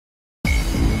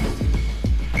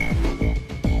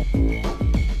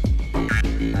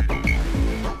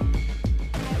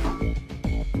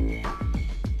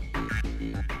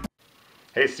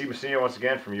Hey, Steve Messineo once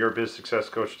again from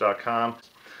YourBizSuccessCoach.com.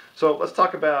 So let's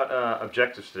talk about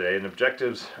objectives today and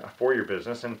objectives for your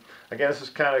business. And again, this is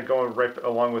kind of going right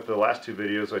along with the last two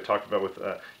videos I talked about with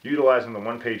utilizing the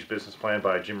one-page business plan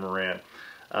by Jim Moran.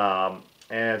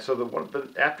 And so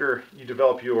after you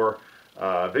develop your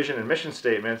vision and mission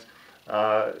statements,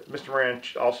 Mr. Moran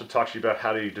also talks to you about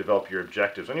how do you develop your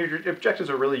objectives. And your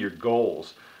objectives are really your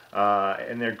goals.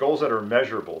 And they're goals that are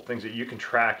measurable, things that you can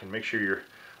track and make sure you're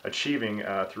achieving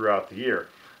throughout the year.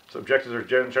 So objectives are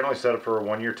generally set up for a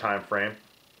one-year time frame.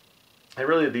 And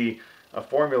really the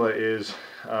formula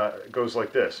goes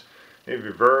like this. You have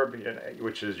your verb,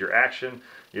 which is your action.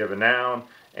 You have a noun,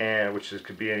 and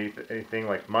could be anything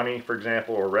like money, for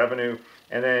example, or revenue.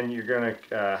 And then you're going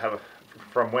to have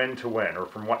from when to when, or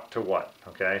from what to what.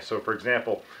 Okay. So for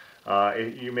example,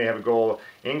 you may have a goal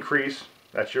increase.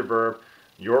 That's your verb.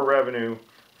 Your revenue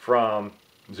from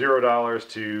 $0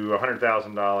 to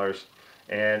 $100,000,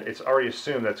 and it's already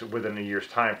assumed that's within a year's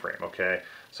time frame. Okay,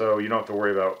 so you don't have to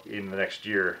worry about in the next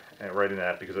year writing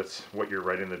that, because that's what you're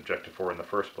writing the objective for in the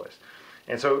first place.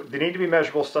 And so they need to be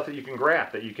measurable, stuff that you can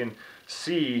graph, that you can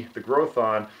see the growth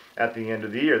on at the end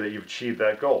of the year that you've achieved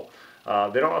that goal.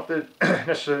 They don't have to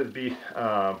necessarily be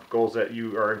goals that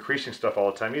you are increasing stuff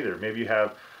all the time either. Maybe you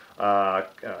have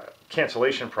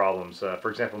cancellation problems. For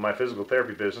example, in my physical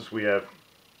therapy business, we have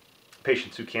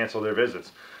patients who cancel their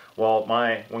visits. Well,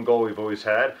 one goal we've always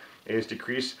had is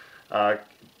decrease,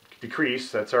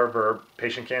 that's our verb,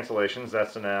 patient cancellations,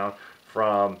 that's the noun,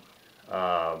 from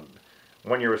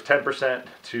 1 year was 10%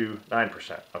 to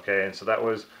 9%, okay, and so that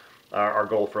was our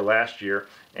goal for last year,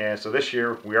 and so this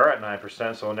year we are at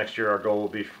 9%, so next year our goal will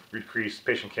be decrease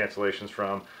patient cancellations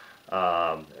from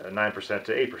 9%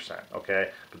 to 8%,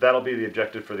 okay, but that'll be the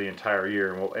objective for the entire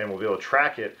year, and we'll be able to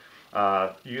track it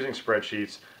using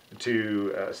spreadsheets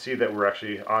to see that we're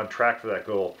actually on track for that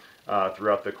goal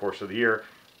throughout the course of the year.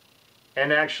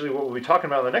 And actually what we'll be talking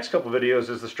about in the next couple of videos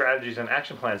is the strategies and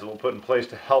action plans that we'll put in place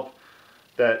to help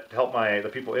the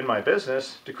people in my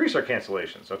business decrease our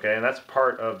cancellations. Okay, and that's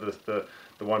part of the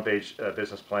one-page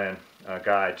business plan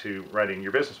guide to writing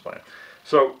your business plan.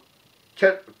 So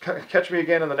catch me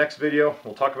again in the next video.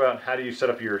 We'll talk about how do you set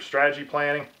up your strategy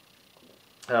planning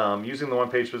using the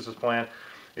one-page business plan.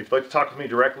 If you'd like to talk with me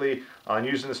directly on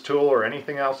using this tool or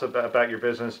anything else about your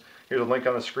business, here's a link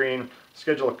on the screen.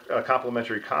 Schedule a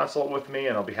complimentary consult with me,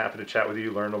 and I'll be happy to chat with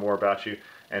you, learn more about you,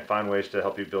 and find ways to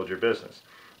help you build your business.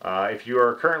 If you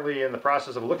are currently in the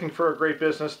process of looking for a great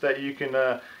business that you can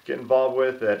get involved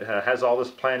with that has all this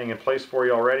planning in place for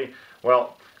you already,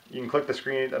 well, you can click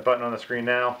the button on the screen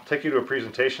now. Take you to a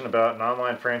presentation about an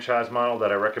online franchise model that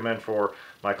I recommend for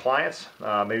my clients.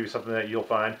 Maybe something that you'll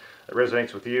find that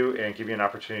resonates with you and give you an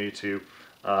opportunity to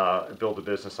build a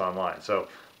business online. So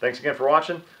thanks again for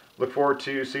watching. Look forward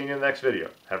to seeing you in the next video.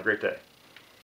 Have a great day.